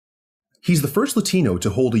He's the first Latino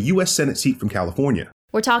to hold a U.S. Senate seat from California.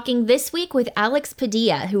 We're talking this week with Alex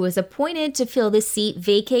Padilla, who was appointed to fill the seat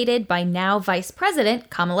vacated by now Vice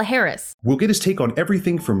President Kamala Harris. We'll get his take on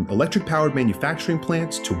everything from electric-powered manufacturing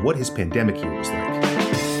plants to what his pandemic year was like.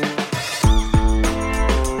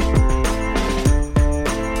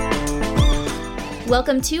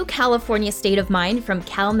 Welcome to California State of Mind from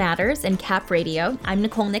Cal Matters and Cap Radio. I'm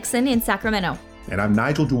Nicole Nixon in Sacramento. And I'm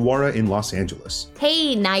Nigel Duwara in Los Angeles.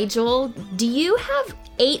 Hey, Nigel, do you have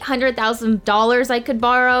 $800,000 I could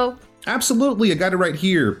borrow? Absolutely, I got it right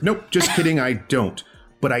here. Nope, just kidding, I don't.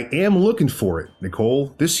 But I am looking for it,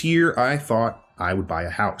 Nicole. This year, I thought I would buy a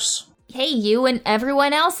house. Hey, you and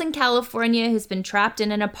everyone else in California who's been trapped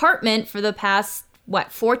in an apartment for the past,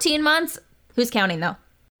 14 months? Who's counting, though?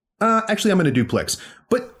 Actually, I'm in a duplex.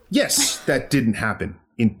 But yes, that didn't happen.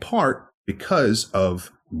 In part because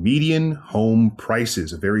of median home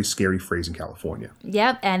prices, a very scary phrase in California.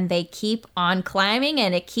 Yep, and they keep on climbing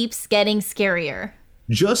and it keeps getting scarier.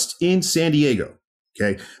 Just in San Diego,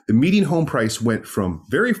 okay, the median home price went from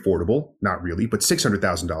very affordable, not really, but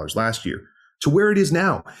 $600,000 last year, to where it is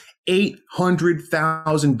now,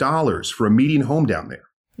 $800,000 for a median home down there.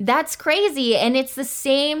 That's crazy. And it's the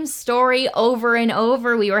same story over and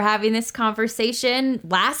over. We were having this conversation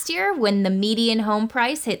last year when the median home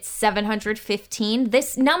price hit $715,000.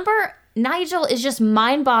 This number, Nigel, is just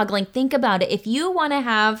mind-boggling. Think about it. If you want to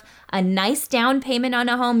have a nice down payment on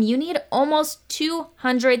a home, you need almost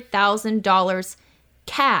 $200,000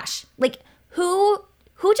 cash. Like, who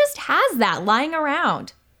just has that lying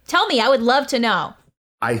around? Tell me, I would love to know.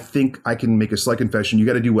 I think I can make a slight confession. You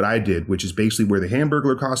got to do what I did, which is basically wear the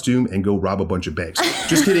Hamburglar costume and go rob a bunch of banks.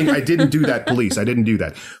 Just kidding. I didn't do that, police. I didn't do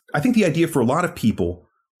that. I think the idea for a lot of people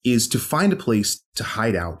is to find a place to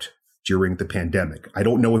hide out during the pandemic. I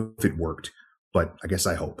don't know if it worked, but I guess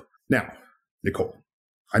I hope. Now, Nicole,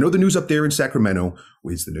 I know the news up there in Sacramento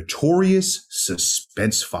is the notorious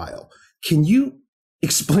suspense file. Can you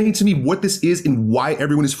explain to me what this is and why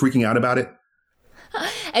everyone is freaking out about it?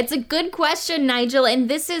 It's a good question, Nigel, and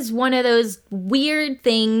this is one of those weird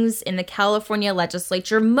things in the California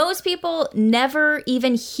legislature. Most people never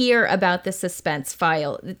even hear about the suspense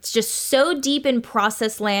file. It's just so deep in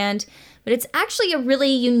process land, but it's actually a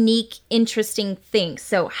really unique, interesting thing.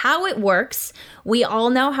 So how it works, we all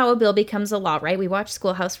know how a bill becomes a law, right? We watch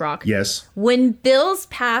Schoolhouse Rock. Yes. When bills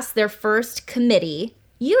pass their first committee,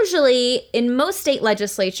 usually, in most state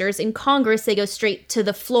legislatures, in Congress, they go straight to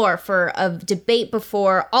the floor for a debate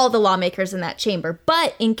before all the lawmakers in that chamber.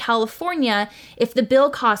 But in California, if the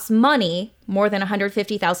bill costs money, more than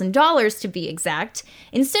 $150,000 to be exact,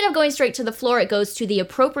 instead of going straight to the floor, it goes to the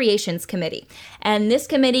Appropriations Committee. And this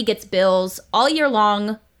committee gets bills all year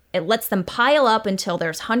long. It lets them pile up until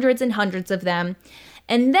there's hundreds and hundreds of them.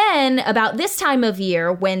 And then about this time of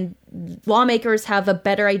year, when lawmakers have a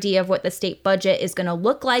better idea of what the state budget is going to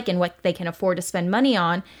look like and what they can afford to spend money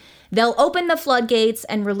on, they'll open the floodgates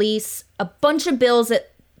and release a bunch of bills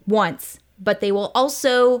at once. But they will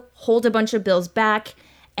also hold a bunch of bills back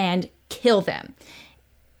and kill them.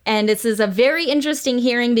 And this is a very interesting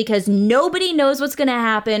hearing because nobody knows what's going to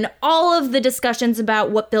happen. All of the discussions about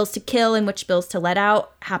what bills to kill and which bills to let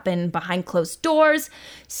out happen behind closed doors.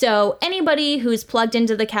 So anybody who's plugged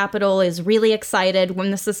into the Capitol is really excited when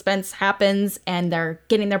the suspense happens and they're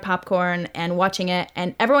getting their popcorn and watching it.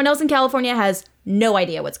 And everyone else in California has no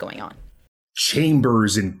idea what's going on.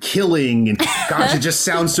 Chambers and killing and gosh, it just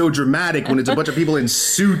sounds so dramatic when it's a bunch of people in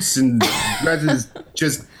suits and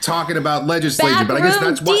just talking about legislation. But I guess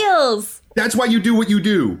that's why you do what you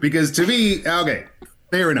do, because to me, okay,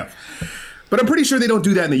 fair enough. But I'm pretty sure they don't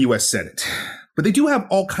do that in the U.S. Senate. But they do have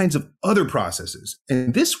all kinds of other processes.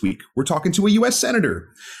 And this week, we're talking to a U.S. Senator.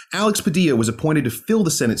 Alex Padilla was appointed to fill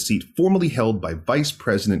the Senate seat formerly held by Vice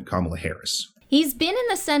President Kamala Harris. He's been in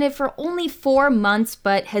the Senate for only 4 months,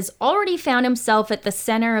 but has already found himself at the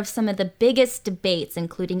center of some of the biggest debates,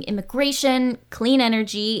 including immigration, clean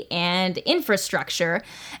energy, and infrastructure.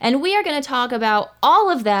 And we are going to talk about all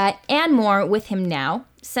of that and more with him now.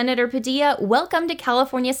 Senator Padilla, welcome to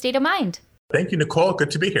California State of Mind. Thank you, Nicole.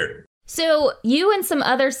 Good to be here. So you and some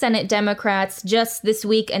other Senate Democrats just this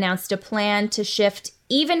week announced a plan to shift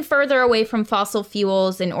even further away from fossil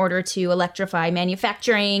fuels in order to electrify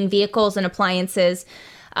manufacturing, vehicles, and appliances.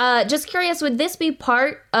 Just curious, would this be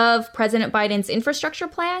part of President Biden's infrastructure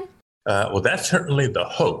plan? Well, that's certainly the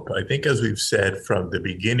hope. I think, as we've said from the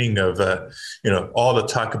beginning of, all the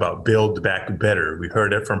talk about Build Back Better, we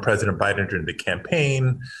heard it from President Biden during the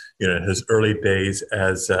campaign, in his early days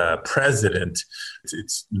as president.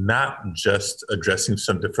 It's not just addressing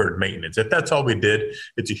some deferred maintenance. If that's all we did,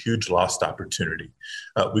 it's a huge lost opportunity.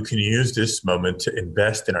 We can use this moment to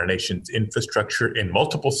invest in our nation's infrastructure in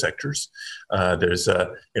multiple sectors. There's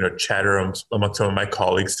chatter among some of my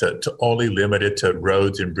colleagues to only limit it to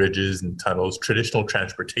roads and bridges and tunnels, traditional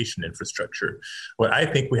transportation infrastructure. Well, I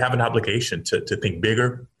think we have an obligation to think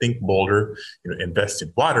bigger, think bolder, invest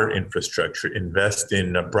in water infrastructure, invest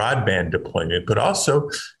in broadband deployment, but also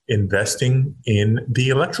investing in the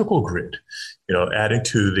electrical grid, adding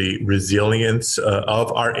to the resilience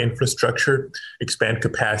of our infrastructure, expand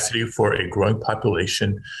capacity for a growing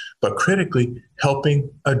population, but critically helping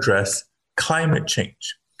address climate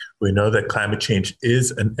change. We know that climate change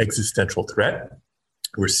is an existential threat.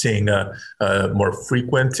 We're seeing more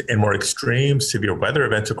frequent and more extreme severe weather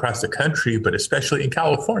events across the country, but especially in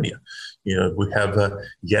California. We have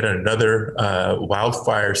yet another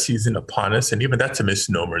wildfire season upon us, and even that's a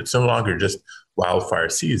misnomer. It's no longer just wildfire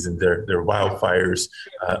season. There are wildfires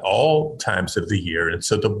all times of the year. And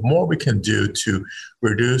so the more we can do to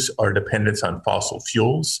reduce our dependence on fossil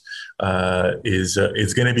fuels is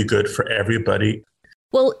going to be good for everybody.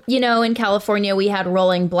 Well, in California, we had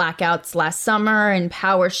rolling blackouts last summer, and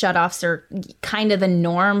power shutoffs are kind of the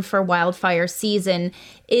norm for wildfire season.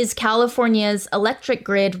 Is California's electric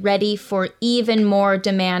grid ready for even more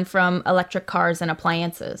demand from electric cars and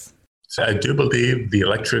appliances? So I do believe the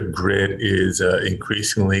electric grid is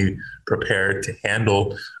increasingly prepared to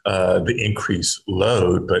handle the increased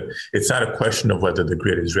load, but it's not a question of whether the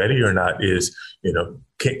grid is ready or not.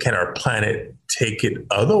 Can our planet take it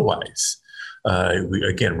otherwise?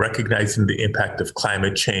 Again, recognizing the impact of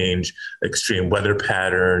climate change, extreme weather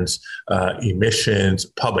patterns, emissions,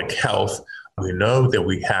 public health, we know that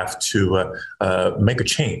we have to make a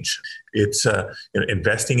change. It's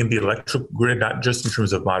investing in the electric grid, not just in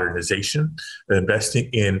terms of modernization, but investing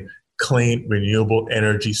in clean, renewable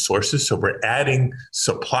energy sources. So we're adding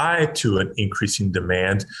supply to an increasing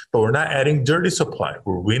demand, but we're not adding dirty supply.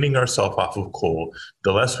 We're weaning ourselves off of coal.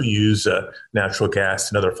 The less we use natural gas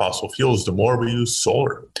and other fossil fuels, the more we use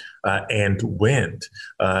solar and wind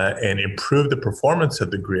and improve the performance of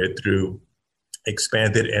the grid through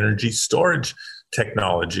expanded energy storage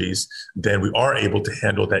technologies, then we are able to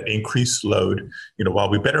handle that increased load, while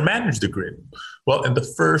we better manage the grid. Well, in the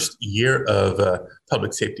first year of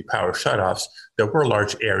public safety power shutoffs, there were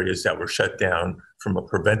large areas that were shut down from a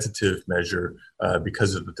preventative measure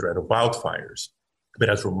because of the threat of wildfires. But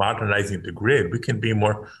as we're modernizing the grid, we can be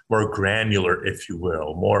more granular, if you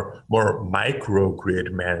will, more micro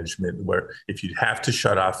grid management, where if you have to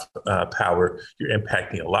shut off power, you're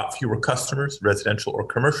impacting a lot fewer customers, residential or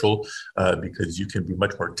commercial, because you can be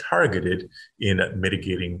much more targeted in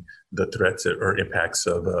mitigating the threats or impacts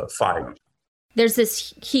of fire. There's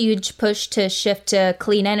this huge push to shift to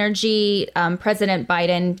clean energy. President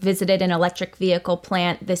Biden visited an electric vehicle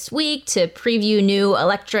plant this week to preview new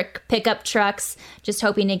electric pickup trucks, just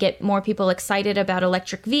hoping to get more people excited about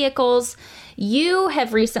electric vehicles. You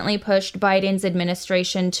have recently pushed Biden's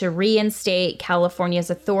administration to reinstate California's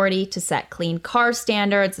authority to set clean car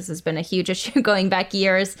standards. This has been a huge issue going back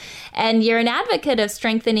years. And you're an advocate of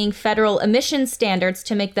strengthening federal emission standards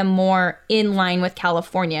to make them more in line with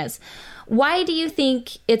California's. Why do you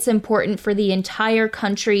think it's important for the entire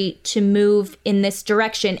country to move in this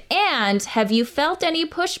direction? And have you felt any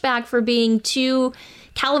pushback for being too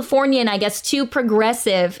Californian, I guess, too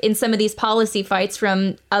progressive in some of these policy fights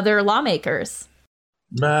from other lawmakers?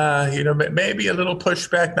 Maybe a little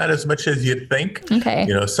pushback, not as much as you'd think. Okay.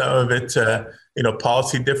 Some of it,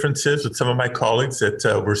 policy differences with some of my colleagues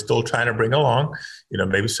that we're still trying to bring along.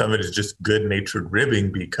 Maybe some of it is just good-natured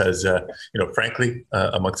ribbing because, frankly,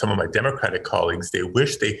 among some of my Democratic colleagues, they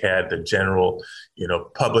wish they had the general,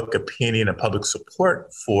 public opinion and public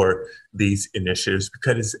support for these initiatives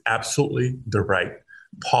because it's absolutely the right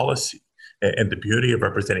policy. And the beauty of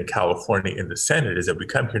representing California in the Senate is that we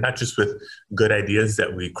come here not just with good ideas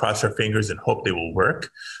that we cross our fingers and hope they will work.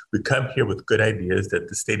 We come here with good ideas that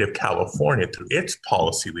the state of California, through its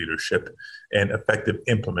policy leadership and effective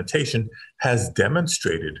implementation, has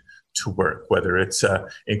demonstrated to work, whether it's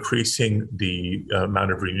increasing the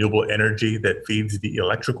amount of renewable energy that feeds the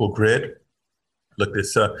electrical grid. Look,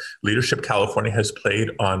 this leadership California has played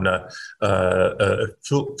on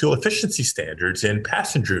fuel efficiency standards in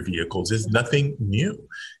passenger vehicles is nothing new.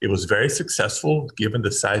 It was very successful given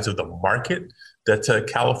the size of the market that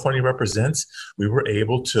California represents. We were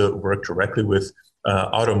able to work directly with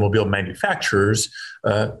automobile manufacturers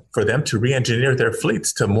for them to re-engineer their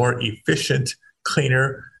fleets to more efficient,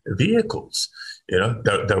 cleaner vehicles.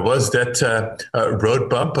 There was that road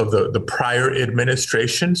bump of the prior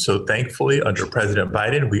administration. So thankfully, under President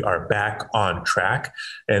Biden, we are back on track.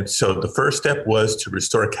 And so the first step was to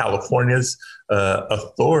restore California's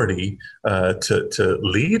authority to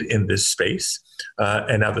lead in this space.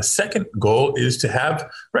 And now the second goal is to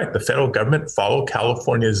have, the federal government follow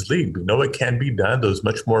California's lead. We know it can be done. Those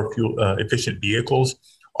much more fuel efficient vehicles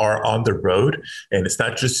are on the road, and it's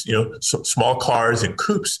not just small cars and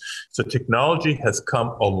coupes. So technology has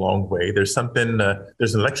come a long way. There's an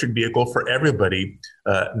electric vehicle for everybody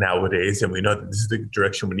nowadays, and we know that this is the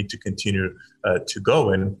direction we need to continue to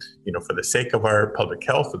go in, for the sake of our public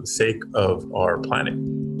health, for the sake of our planet.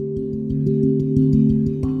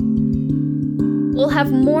 We'll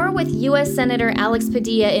have more with U.S. Senator Alex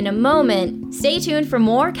Padilla in a moment. Stay tuned for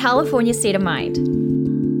more California State of Mind.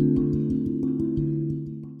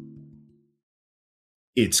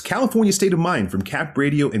 It's California State of Mind from Cap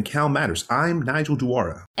Radio and Cal Matters. I'm Nigel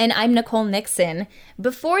Duara. And I'm Nicole Nixon.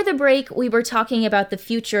 Before the break, we were talking about the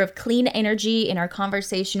future of clean energy in our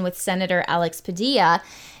conversation with Senator Alex Padilla.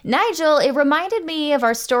 Nigel, it reminded me of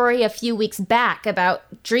our story a few weeks back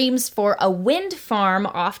about dreams for a wind farm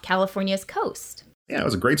off California's coast. Yeah, it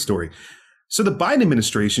was a great story. So the Biden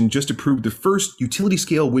administration just approved the first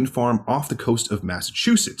utility-scale wind farm off the coast of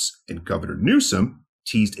Massachusetts, and Governor Newsom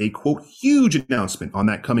teased a, quote, huge announcement on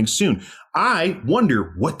that coming soon. I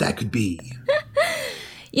wonder what that could be.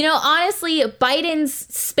 Honestly, Biden's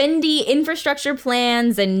spendy infrastructure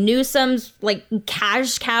plans and Newsom's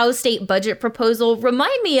cash cow state budget proposal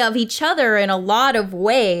remind me of each other in a lot of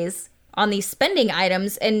ways on these spending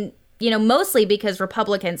items. And, mostly because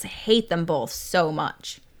Republicans hate them both so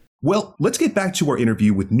much. Well, let's get back to our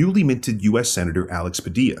interview with newly minted U.S. Senator Alex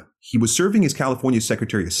Padilla. He was serving as California's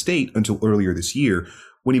Secretary of State until earlier this year,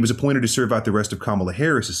 when he was appointed to serve out the rest of Kamala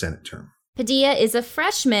Harris's Senate term. Padilla is a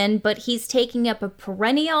freshman, but he's taking up a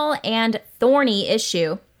perennial and thorny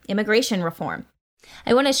issue, immigration reform.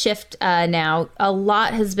 I want to shift now. A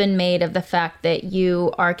lot has been made of the fact that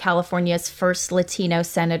you are California's first Latino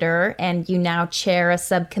senator, and you now chair a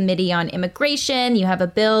subcommittee on immigration. You have a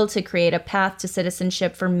bill to create a path to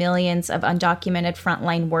citizenship for millions of undocumented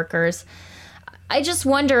frontline workers. I just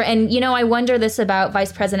wonder, and I wonder this about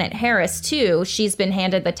Vice President Harris, too. She's been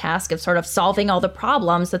handed the task of sort of solving all the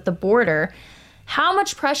problems at the border. How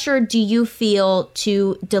much pressure do you feel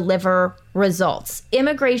to deliver results?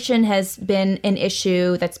 Immigration has been an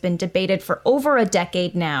issue that's been debated for over a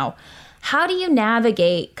decade now. How do you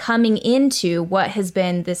navigate coming into what has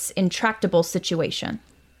been this intractable situation?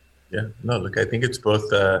 Yeah, no, look, I think it's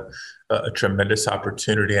both a tremendous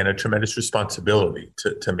opportunity and a tremendous responsibility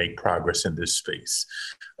to make progress in this space.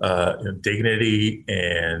 Dignity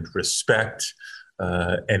and respect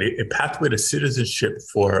and a pathway to citizenship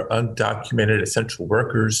for undocumented essential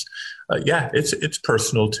workers. It's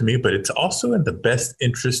personal to me, but it's also in the best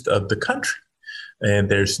interest of the country. And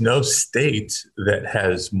there's no state that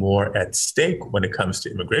has more at stake when it comes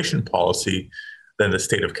to immigration policy than the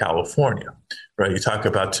state of California, right? You talk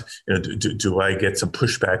about, do I get some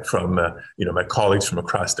pushback from, my colleagues from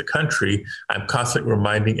across the country? I'm constantly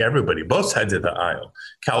reminding everybody, both sides of the aisle,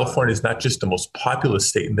 California is not just the most populous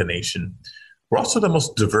state in the nation. We're also the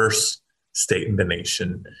most diverse state in the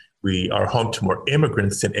nation. We are home to more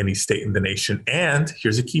immigrants than any state in the nation. And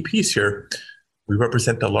here's a key piece here. We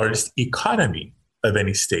represent the largest economy of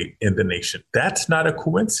any state in the nation. That's not a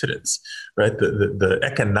coincidence, right? The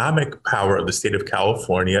economic power of the state of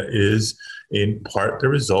California is in part the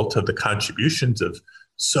result of the contributions of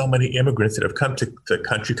so many immigrants that have come to the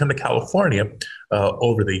country, come to California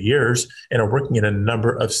over the years and are working in a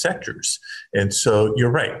number of sectors. And so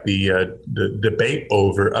you're right, the debate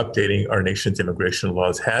over updating our nation's immigration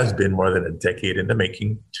laws has been more than a decade in the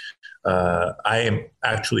making. I am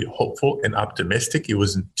actually hopeful and optimistic. It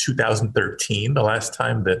was in 2013, the last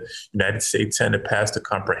time the United States Senate passed a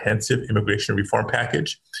comprehensive immigration reform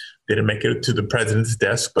package. Didn't make it to the president's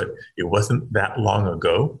desk, but it wasn't that long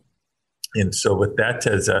ago. And so with that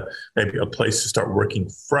as maybe a place to start working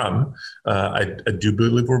from, I do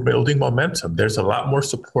believe we're building momentum. There's a lot more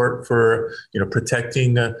support for,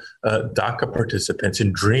 protecting DACA participants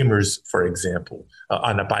and Dreamers, for example,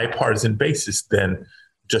 on a bipartisan basis than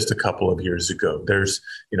just a couple of years ago. There's,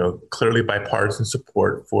 clearly bipartisan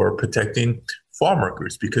support for protecting farm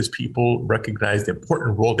workers because people recognize the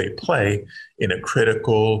important role they play in a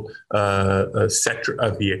critical sector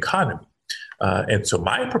of the economy. And so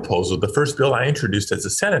my proposal, the first bill I introduced as a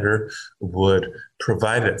senator, would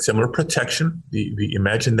provide that similar protection.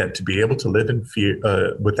 Imagine that to be able to live in fear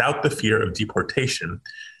without the fear of deportation,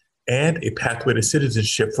 and a pathway to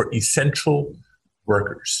citizenship for essential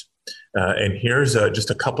workers. And here's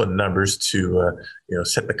just a couple of numbers to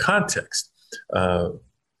set the context.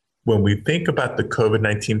 When we think about the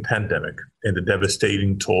COVID-19 pandemic and the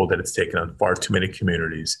devastating toll that it's taken on far too many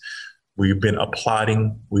communities, we've been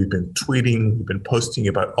applauding, we've been tweeting, we've been posting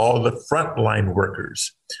about all the frontline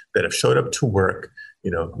workers that have showed up to work,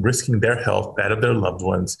 risking their health, that of their loved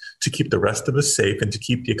ones, to keep the rest of us safe and to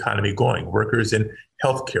keep the economy going. Workers in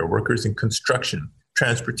healthcare, workers in construction,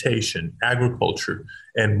 transportation, agriculture,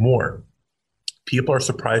 and more. People are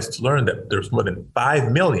surprised to learn that there's more than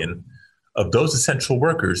 5 million of those essential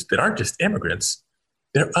workers that aren't just immigrants,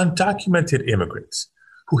 they're undocumented immigrants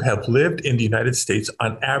who have lived in the United States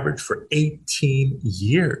on average for 18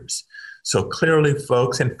 years. So clearly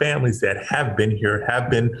folks and families that have been here, have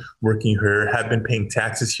been working here, have been paying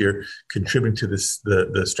taxes here, contributing to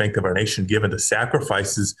the strength of our nation, given the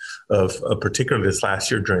sacrifices of particularly this last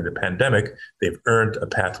year during the pandemic, they've earned a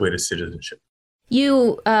pathway to citizenship.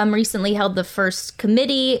 You recently held the first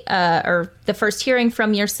committee or the first hearing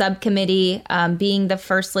from your subcommittee, being the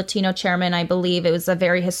first Latino chairman. I believe it was a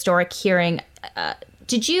very historic hearing.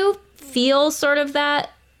 Did you feel sort of that,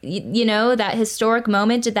 that historic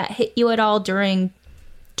moment? Did that hit you at all during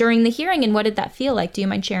the hearing? And what did that feel like? Do you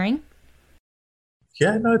mind sharing?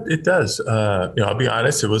 Yeah, no, it does. I'll be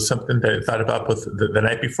honest. It was something that I thought about both the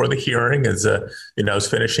night before the hearing, as I was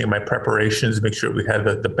finishing my preparations, make sure we had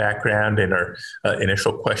the background and our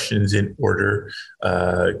initial questions in order,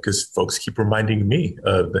 because folks keep reminding me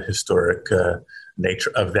of the historic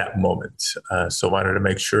nature of that moment. So I wanted to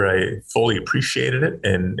make sure I fully appreciated it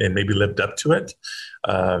and maybe lived up to it.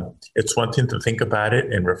 It's one thing to think about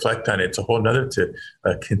it and reflect on it. It's a whole nother to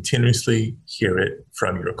continuously hear it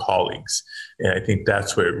from your colleagues. And I think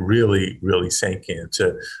that's where it really, really sank in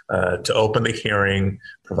to open the hearing,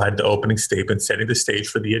 provide the opening statement, setting the stage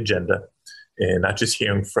for the agenda. And not just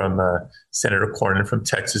hearing from Senator Cornyn from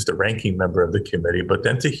Texas, the ranking member of the committee, but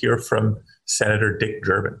then to hear from Senator Dick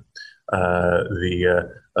Durbin,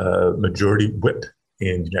 the majority whip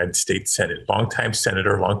in the United States Senate, longtime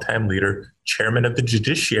senator, longtime leader, chairman of the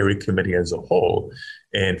Judiciary Committee as a whole.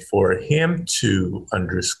 And for him to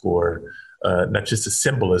underscore not just the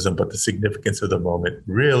symbolism, but the significance of the moment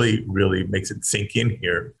really, really makes it sink in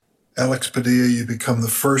here. Alex Padilla, you become the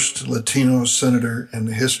first Latino senator in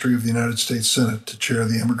the history of the United States Senate to chair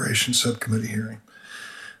the Immigration Subcommittee hearing.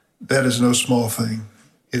 That is no small thing.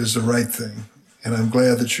 It is the right thing. And I'm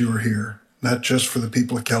glad that you are here, not just for the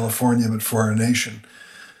people of California, but for our nation.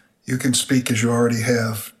 You can speak, as you already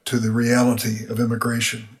have, to the reality of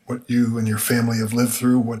immigration, what you and your family have lived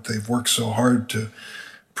through, what they've worked so hard to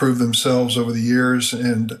prove themselves over the years,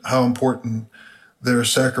 and how important their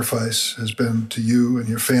sacrifice has been to you and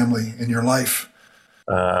your family and your life.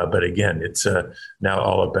 But again, it's now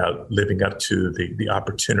all about living up to the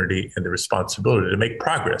opportunity and the responsibility to make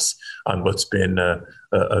progress on what's been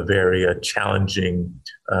a very challenging,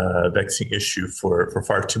 vexing issue for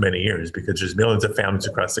far too many years, because there's millions of families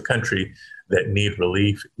across the country that need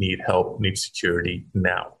relief, need help, need security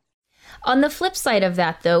now. On the flip side of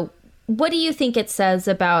that, though, what do you think it says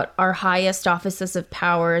about our highest offices of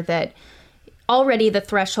power that already the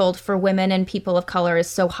threshold for women and people of color is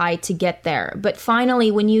so high to get there? But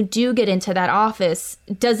finally, when you do get into that office,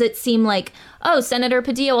 does it seem like, oh, Senator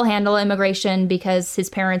Padilla will handle immigration because his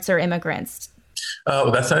parents are immigrants?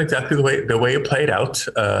 Well, that's not exactly the way it played out.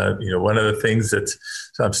 One of the things that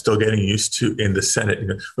I'm still getting used to in the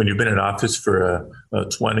Senate, when you've been in office for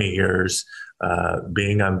 20 years,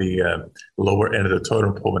 being on the lower end of the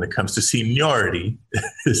totem pole when it comes to seniority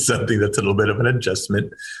is something that's a little bit of an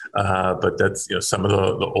adjustment. But that's some of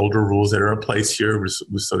the older rules that are in place here we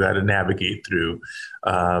still got to navigate through.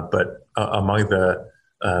 But among the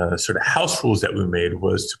sort of house rules that we made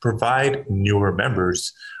was to provide newer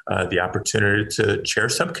members the opportunity to chair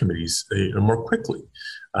subcommittees more quickly.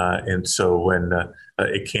 And so when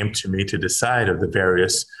it came to me to decide of the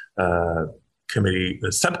various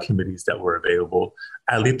subcommittees that were available,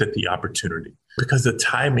 I leaped at the opportunity because the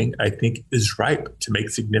timing, I think, is ripe to make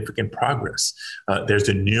significant progress. There's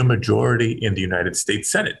a new majority in the United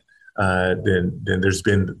States Senate than there's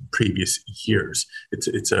been previous years.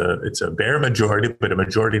 It's a bare majority, but a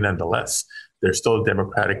majority nonetheless. there's still a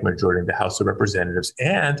Democratic majority in the House of Representatives.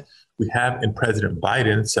 And we have in President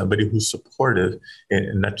Biden somebody who's supportive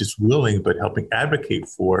and not just willing, but helping advocate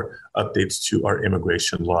for updates to our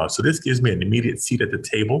immigration law. So this gives me an immediate seat at the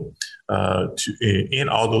table in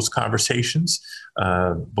all those conversations,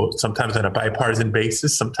 both sometimes on a bipartisan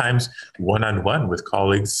basis, sometimes one-on-one with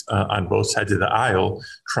colleagues on both sides of the aisle,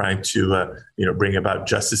 trying to bring about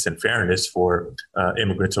justice and fairness for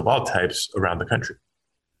immigrants of all types around the country.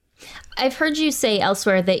 I've heard you say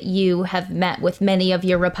elsewhere that you have met with many of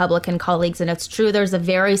your Republican colleagues, and it's true there's a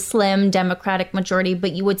very slim Democratic majority,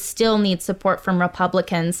 but you would still need support from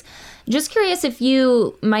Republicans. Just curious if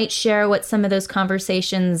you might share what some of those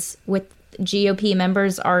conversations with GOP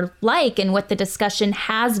members are like and what the discussion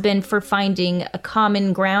has been for finding a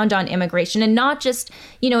common ground on immigration and not just,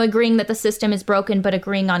 agreeing that the system is broken, but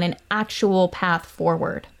agreeing on an actual path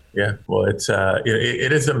forward. Yeah, well,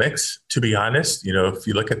 it is a mix, to be honest. If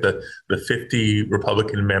you look at the 50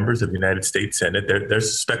 Republican members of the United States Senate, there's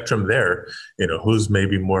a spectrum there, who's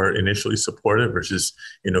maybe more initially supportive versus,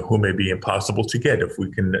 who may be impossible to get if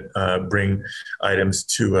we can bring items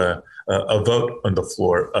to a vote on the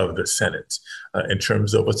floor of the Senate. In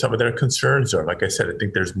terms of what some of their concerns are, like I said, I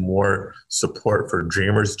think there's more support for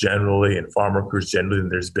Dreamers generally and farm workers generally than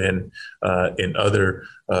there's been in other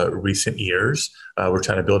recent years. We're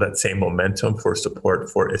trying to build that same momentum for support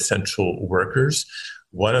for essential workers.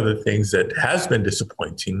 One of the things that has been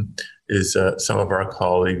disappointing is some of our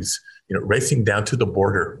colleagues racing down to the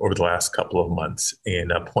border over the last couple of months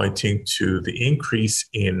and pointing to the increase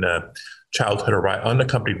in childhood or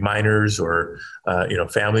unaccompanied minors or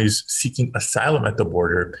families seeking asylum at the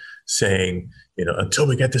border, saying, until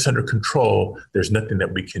we get this under control, there's nothing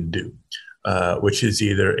that we can do, which is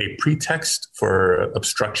either a pretext for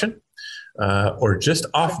obstruction or just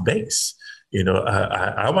off base.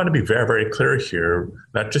 I want to be very, very clear here,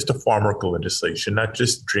 not just a farm worker legislation, not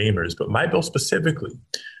just Dreamers, but my bill specifically.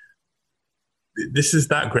 This is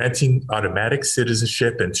not granting automatic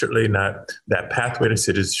citizenship and certainly not that pathway to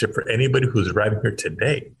citizenship for anybody who's arriving here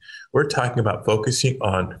today. We're talking about focusing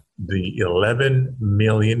on the 11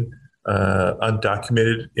 million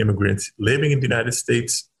undocumented immigrants living in the United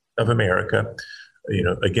States of America.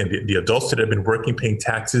 Again, the adults that have been working, paying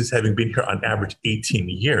taxes, having been here on average 18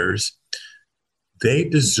 years, they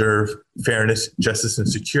deserve fairness, justice, and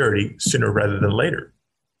security sooner rather than later.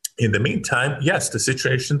 In the meantime, yes, the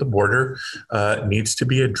situation at the border needs to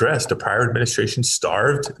be addressed. The prior administration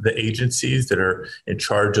starved the agencies that are in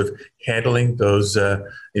charge of handling those,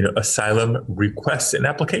 asylum requests and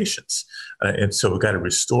applications. And so we've got to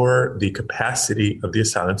restore the capacity of the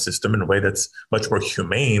asylum system in a way that's much more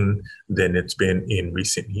humane than it's been in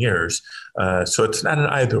recent years. So it's not an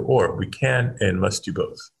either or. We can and must do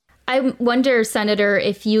both. I wonder, Senator,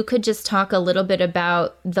 if you could just talk a little bit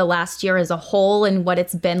about the last year as a whole and what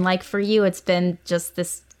it's been like for you. It's been just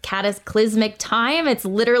this cataclysmic time. It's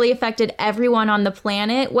literally affected everyone on the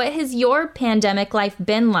planet. What has your pandemic life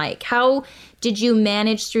been like? How did you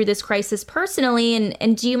manage through this crisis personally?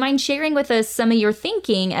 And do you mind sharing with us some of your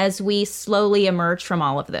thinking as we slowly emerge from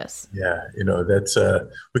all of this? Yeah, that's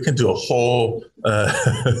we can do a whole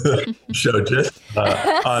show just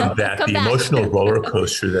on that. The emotional roller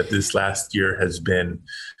coaster that this last year has been.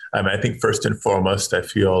 I think first and foremost, I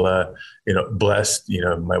feel blessed.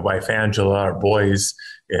 My wife Angela, our boys,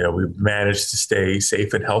 we've managed to stay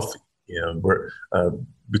safe and healthy. We're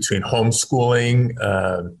between homeschooling,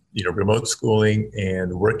 remote schooling,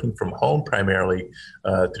 and working from home primarily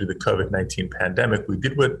through the COVID-19 pandemic. We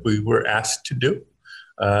did what we were asked to do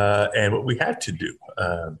and what we had to do.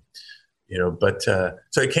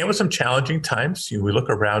 So it came with some challenging times. We look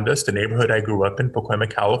around us. The neighborhood I grew up in, Pacoima,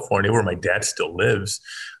 California, where my dad still lives,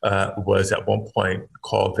 was at one point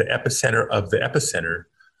called the epicenter of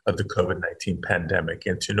the COVID-19 pandemic.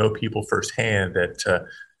 And to know people firsthand that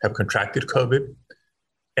have contracted COVID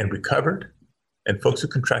and recovered, and folks who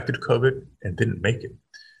contracted COVID and didn't make it,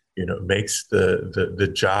 makes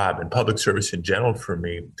the job and public service in general for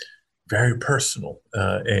me very personal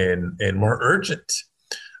and more urgent.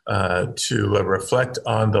 To reflect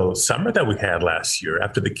on the summer that we had last year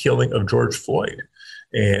after the killing of George Floyd,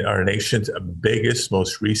 and our nation's biggest,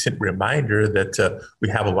 most recent reminder that we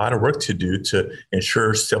have a lot of work to do to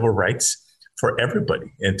ensure civil rights for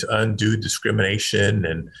everybody and to undo discrimination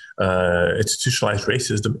and institutionalized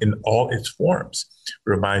racism in all its forms.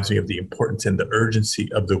 Reminds me of the importance and the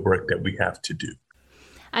urgency of the work that we have to do.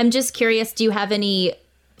 I'm just curious, do you have any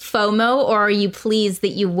FOMO, or are you pleased that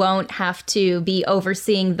you won't have to be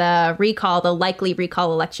overseeing the likely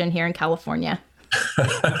recall election here in California?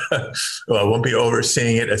 Well, I won't be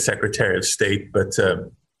overseeing it as Secretary of State, but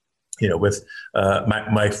with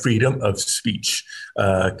my freedom of speech,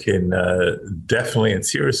 can definitely and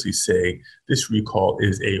seriously say this recall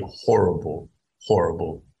is a horrible,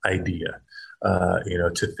 horrible idea.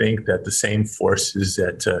 To think that the same forces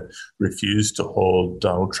that refused to hold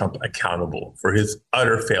Donald Trump accountable for his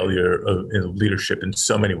utter failure of leadership in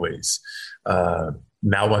so many ways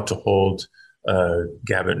now want to hold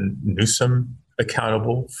Gavin Newsom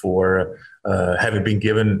accountable for having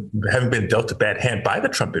been dealt a bad hand by the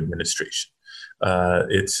Trump administration.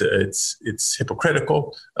 It's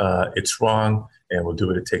hypocritical. It's wrong, and we'll do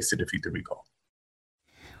what it takes to defeat the recall.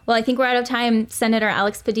 Well, I think we're out of time. Senator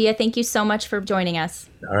Alex Padilla, thank you so much for joining us.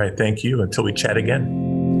 All right. Thank you. Until we chat again.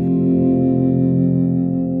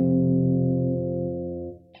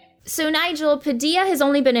 So, Nigel, Padilla has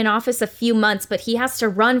only been in office a few months, but he has to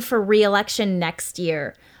run for re-election next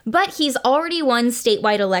year. But he's already won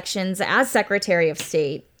statewide elections as Secretary of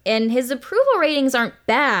State, and his approval ratings aren't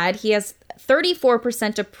bad. He has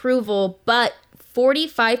 34% approval, but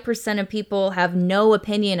 45% of people have no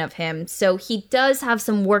opinion of him, so he does have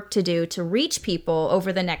some work to do to reach people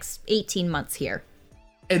over the next 18 months here.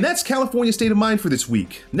 And that's California State of Mind for this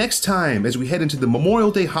week. Next time, as we head into the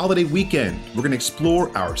Memorial Day holiday weekend, we're going to explore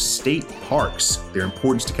our state parks, their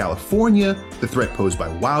importance to California, the threat posed by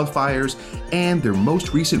wildfires, and their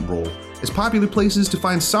most recent role as popular places to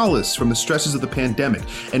find solace from the stresses of the pandemic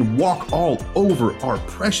and walk all over our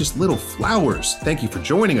precious little flowers. Thank you for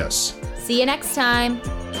joining us. See you next time.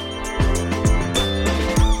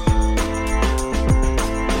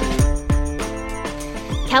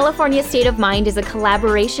 California State of Mind is a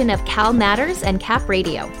collaboration of Cal Matters and Cap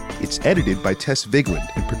Radio. It's edited by Tess Vigland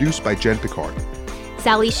and produced by Jen Picard.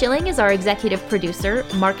 Sally Schilling is our executive producer.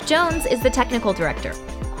 Mark Jones is the technical director.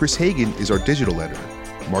 Chris Hagan is our digital editor.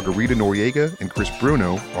 Margarita Noriega and Chris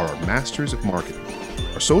Bruno are our masters of marketing.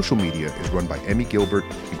 Our social media is run by Emmy Gilbert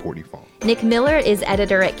and Courtney Fong. Nick Miller is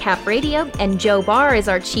editor at Cap Radio, and Joe Barr is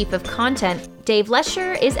our chief of content. Dave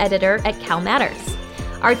Lesher is editor at Cal Matters.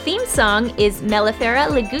 Our theme song is Mellifera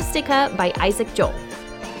Ligustica by Isaac Joel.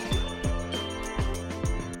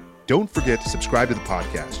 Don't forget to subscribe to the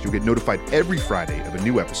podcast. You'll get notified every Friday of a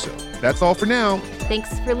new episode. That's all for now.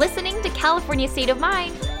 Thanks for listening to California State of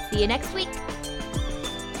Mind. See you next week.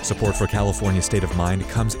 Support for California State of Mind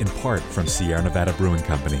comes in part from Sierra Nevada Brewing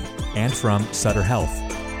Company and from Sutter Health,